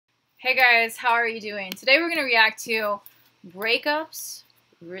Hey guys, how are you doing? Today we're going to react to breakups,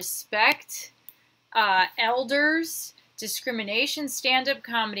 respect, elders, discrimination, stand-up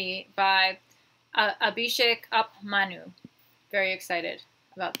comedy by ABHISHEK Upmanyu. Very excited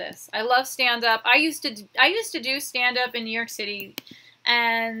about this. I love stand-up. I used to do stand-up in New York City,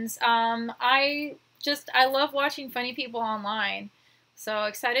 and I love watching funny people online. So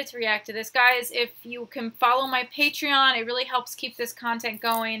excited to react to this. Guys, if you can follow my Patreon, it really helps keep this content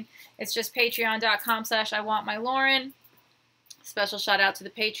going. It's just patreon.com/IWantMyLauren. Special shout out to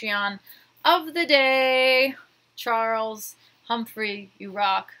the Patreon of the day. Charles, Humphrey, you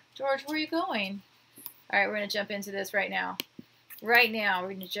rock. George, where are you going? All right, we're going to jump into this right now. Right now, we're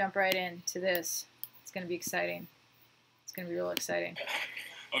going to jump right into this. It's going to be exciting. It's going to be real exciting.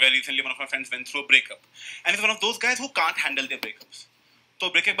 Okay, recently one of my friends went through a breakup. And he's one of those guys who can't handle their breakups. तो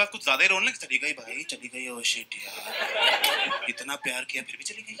break के बाद कुछ ज़्यादा ही रोने लगे, चली गई भाई, चली गई, ओ शिट यार, इतना प्यार किया फिर भी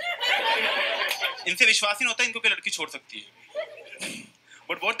चली गई. इनसे विश्वास ही नहीं होता इनको कि लड़की छोड़ सकती है.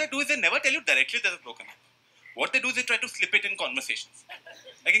 But what they do is they never tell you directly there's a broken up. What they do is they try to slip it in conversations.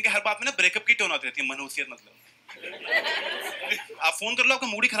 लेकिन इनके हर बात में ना ब्रेकअप की टोन आती रहती है, मनहूसियत मतलब. आप फोन कर लो, आपका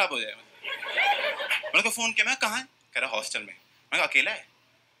मूड ही खराब हो जाएगा. मैंने कहा फोन किया, मैं कहाँ है? कह रहा हॉस्टल में. मैं कहा अकेला है?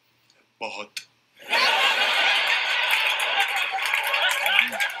 बहुत.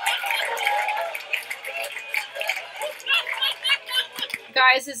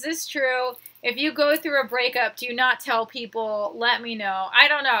 Guys, is this true? If you go through a breakup, do you not tell people? Let me know. I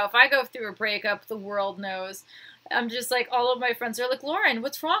don't know. If I go through a breakup, the world knows. I'm just like, all of my friends are like, Lauren,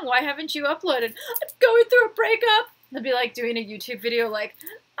 what's wrong? Why haven't you uploaded? I'm going through a breakup. They'll be like doing a YouTube video like,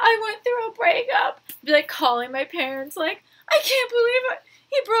 I went through a breakup. Be like calling my parents like, I can't believe it.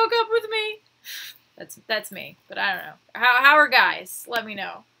 He broke up with me. That's me, but I don't know. How are guys? Let me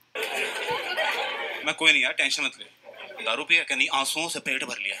know. मैं कोई नहीं यार, tension मत ले. दारू पिया क्या? नहीं, आंसुओं से पेट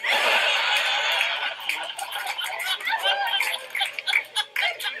भर लिया.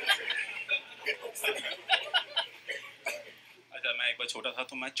 अच्छा, मैं एक बार छोटा था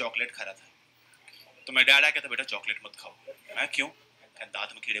तो मैं चॉकलेट खा रहा था. तो मैं डैड आ कहता बेटा चॉकलेट मत खाओ. मैं क्यों? क्या दांत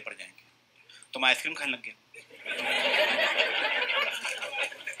में कीड़े पड़ जाएंगे. तो मैं आइसक्रीम खाने लग गया.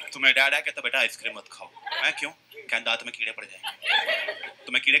 तो मैं डैड आ कहता बेटा आइसक्रीम मत खाओ. मैं क्यों? क्या दांत में कीड़े पड़ जाएंगे.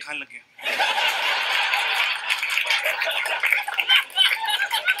 तो मैं कीड़े खाने लग गया.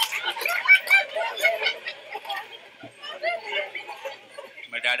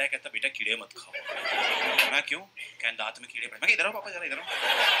 मैं डैड आ कहता बेटा कीड़े मत खाओ. मैं क्यों? क्या दांत में कीड़े पड़. मैं इधर आओ पापा, जरा इधर आओ.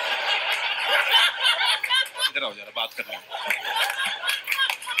 इधर आओ जरा, बात करनी है.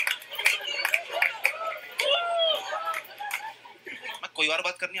 कोई और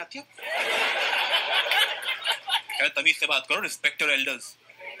बात करनी आती है? क्या तमीज से बात करो. Respect your elders.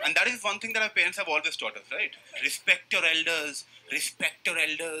 And that is one thing that our parents have always taught us, right? Respect your elders. Respect your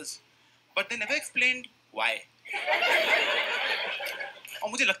elders. But they never explained why. और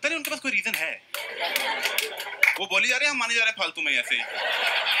मुझे लगता नहीं उनके पास कोई रीजन है. वो बोली जा रहे हैं, हम माने जा रहे हैं फालतू में ऐसे ही.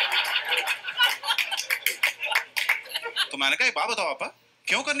 तो मैंने कहा एक बात बताओ पापा,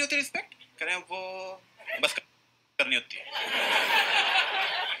 क्यों करनी होती है रिस्पेक्ट? कह रहे हैं वो बस करनी होती है.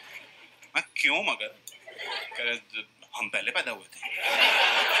 मैं क्यों? मगर कह रहे हम पहले पैदा हुए थे.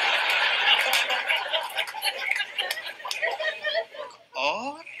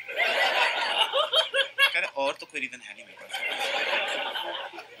 और कह रहे और तो कोई रीजन है नहीं मेरे पास.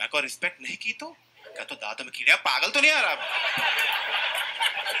 मैं को रिस्पेक्ट नहीं की तो क्या तो दांतों में कीड़े. पागल तो नहीं आ रहा.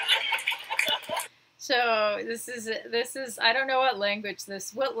 So this is I don't know what language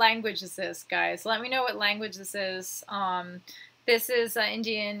is this, guys? Let me know what language this is. This is an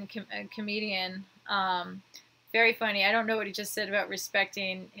Indian comedian. Very funny. I don't know what he just said about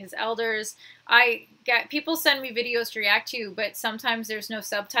respecting his elders. People send me videos to react to, but sometimes there's no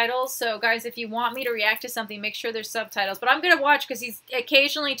subtitles. So guys, if you want me to react to something, make sure there's subtitles. But I'm going to watch because he's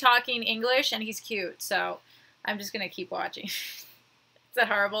occasionally talking English and he's cute. So I'm just going to keep watching. Is that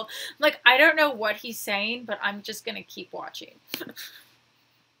horrible? Like, I don't know what he's saying, but I'm just going to keep watching.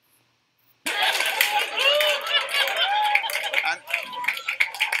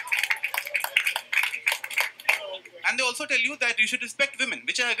 And they also tell you that you should respect women,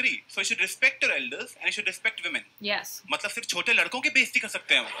 which I agree. So you should respect your elders and you should respect women. Yes. मतलब सिर्फ छोटे लड़कों की बेइज्जती कर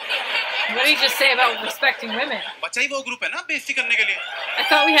सकते हैं. What did you just say about respecting women? बच्चा ही वो ग्रुप है ना बेइज्जती करने के लिए. I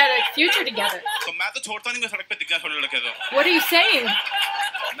thought we had a future together. तो मैं तो छोड़ता नहीं, मैं सड़क पे दिख जाए छोटे लड़के तो. What are you saying?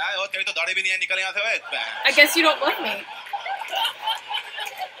 मैं और तेरी तो दाढ़ी भी नहीं है, निकल यहाँ से. I guess you don't love me.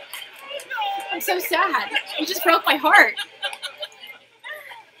 I'm so sad. You just broke my heart.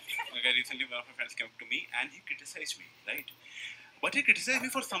 Okay, recently one of my friends came up to me and he criticized me, right? But he criticized me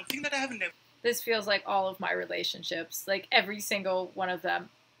for something that I have never. This feels like all of my relationships, like every single one of them.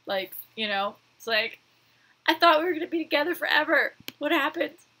 Like, you know, it's like, I thought we were going to be together forever. What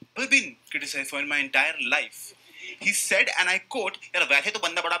happened? I've been criticized for in my entire life. He said, and I quote, यार वैसे तो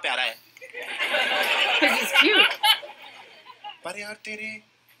बंदा बड़ा प्यारा है. Because he's cute. पर यार तेरे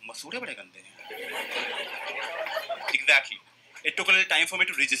मसूड़े बड़े गंदे हैं. Exactly. It took a little time for me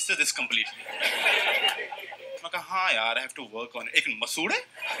to register this completely. मैं कहा हाँ यार, I have to work on it. एक मसूड़े?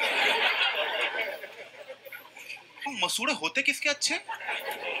 मसूड़े होते किसके अच्छे?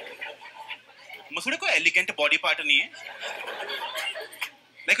 मसूड़े कोई elegant body part नहीं है.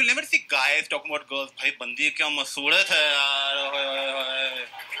 Like you never see guys talking about girls. भाई बंदी क्या मसूड़े थे यार.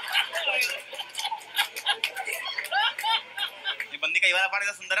 ये बंदी का ये वाला पार्ट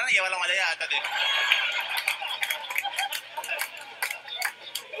इतना सुंदर है ना, ये वाला मजा ही आता देख.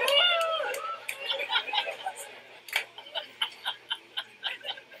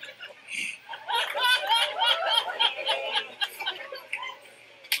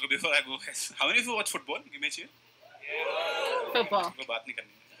 Before I go, how many of you watch football? Give me a cheer. Football. कोई बात नहीं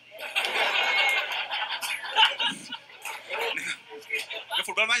करनी. मैं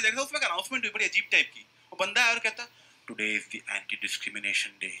फुटबॉल मैच देख रहा था, उसमें अनाउंसमेंट हुई बड़ी अजीब टाइप की. वो बंदा आया और कहता, Today is the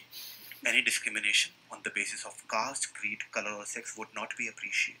anti-discrimination day. Any discrimination on the basis of caste, creed, color or sex would not be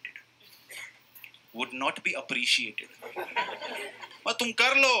appreciated. Would not be appreciated. और तुम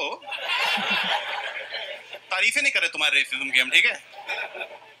कर लो. तारीफें नहीं कर रहे तुम्हारे रेसिज्म की हम, ठीक है?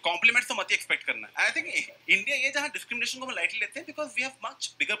 कॉम्प्लीमेंट्स तो मत ही एक्सपेक्ट करना. आई थिंक इंडिया ये जहाँ डिस्क्रिमिनेशन को हम लाइटली लेते हैं because we have much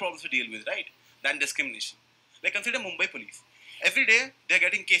bigger problems to deal with, right, then discrimination. Like consider Mumbai police. Every day they are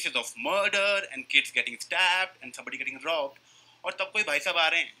getting cases of murder and kids getting stabbed and somebody getting robbed. और तब कोई भाई साहब आ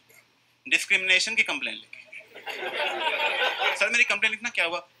रहे हैं discrimination की complain लेके. Sir मेरी कंप्लेन लिखना, क्या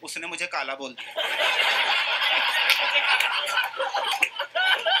हुआ? उसने मुझे काला बोल दिया.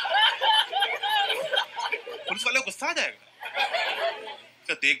 पुलिस वाले को गुस्सा आ जाएगा.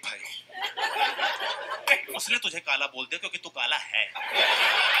 तो देख भाई, उसने तुझे काला बोल दिया क्योंकि तू काला है.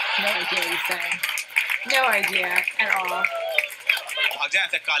 No idea what he's saying. No idea at all. भाग जा यहाँ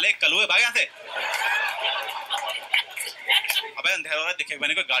से, काले कलुए, भाग यहाँ से. अबे अंधेरा हो रहा है, दिखे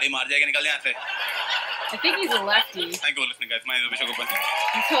मैंने कोई गाड़ी मार जाएगा, निकल यहाँ से. I think he's a lefty. Thank you for listening, guys. My name is ABHISHEK UPMANYU.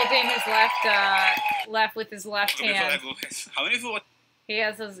 He's holding his left with his left Before I hand. go, guys, how many of you watch? He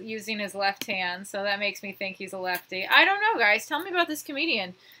has using his left hand, so that makes me think he's a lefty. I don't know, guys. Tell me about this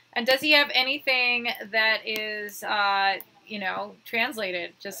comedian. And does he have anything that is, you know,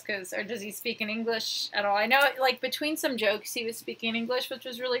 translated? Just because, or does he speak in English at all? I know, like, between some jokes, he was speaking English, which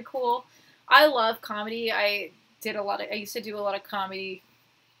was really cool. I love comedy. I used to do a lot of comedy.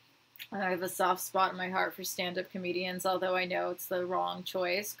 I have a soft spot in my heart for stand-up comedians, although I know it's the wrong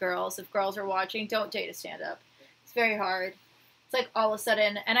choice. Girls, if girls are watching, don't date a stand-up. It's very hard. It's like all of a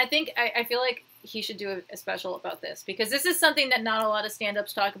sudden, and I think, I feel like he should do a special about this, because this is something that not a lot of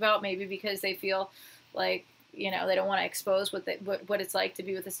stand-ups talk about, maybe because they feel like, you know, they don't want to expose what it's like to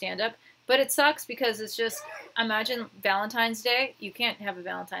be with a stand-up. But it sucks because it's just, imagine Valentine's Day, you can't have a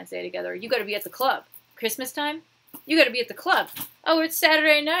Valentine's Day together. You got to be at the club. Christmas time, you got to be at the club. Oh, it's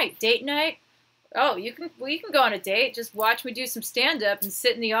Saturday night, date night. Oh, you can go on a date. Just watch me do some stand-up and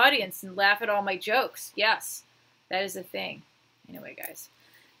sit in the audience and laugh at all my jokes. Yes, that is a thing. Anyway, guys,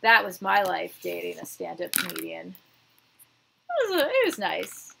 that was my life dating a stand-up comedian. It was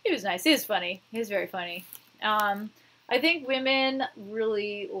nice. He was nice. He was funny. He was very funny. I think women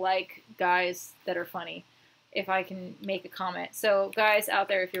really like guys that are funny, if I can make a comment. So, guys out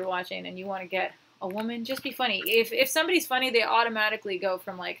there, if you're watching and you want to get a woman, just be funny. If somebody's funny, they automatically go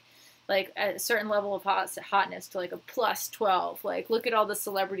from like a certain level of hotness to like a plus 12. Like, look at all the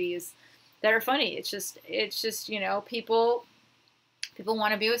celebrities that are funny. It's just you know, people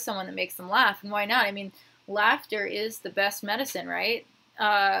want to be with someone that makes them laugh, and why not? I mean, laughter is the best medicine, right?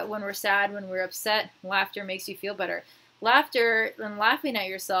 When we're sad, when we're upset, laughter makes you feel better. Laughter, and laughing at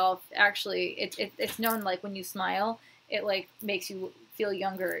yourself, actually, it's known, like, when you smile, it like makes you feel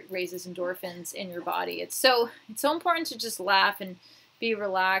younger. It raises endorphins in your body. It's so important to just laugh and be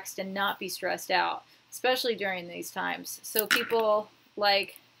relaxed and not be stressed out, especially during these times. So people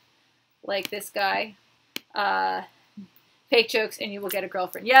like this guy, fake jokes and you will get a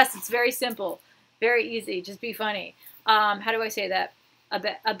girlfriend. Yes, it's very simple, very easy. Just be funny. How do I say that?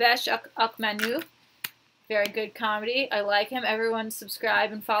 ABHISHEK UPMANYU. Very good comedy. I like him. Everyone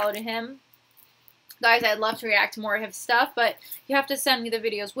subscribe and follow to him. Guys, I'd love to react to more of his stuff, but you have to send me the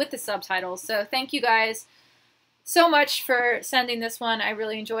videos with the subtitles. So thank you guys so much for sending this one. I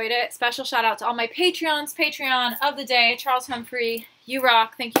really enjoyed it. Special shout out to all my Patreons. Patreon of the day, Charles Humphrey. You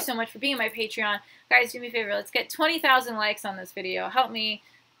rock. Thank you so much for being my Patreon. Guys, do me a favor. Let's get 20,000 likes on this video. Help me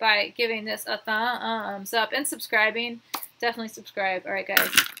by giving this a thumbs up and subscribing. Definitely subscribe. All right, guys.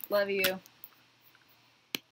 Love you.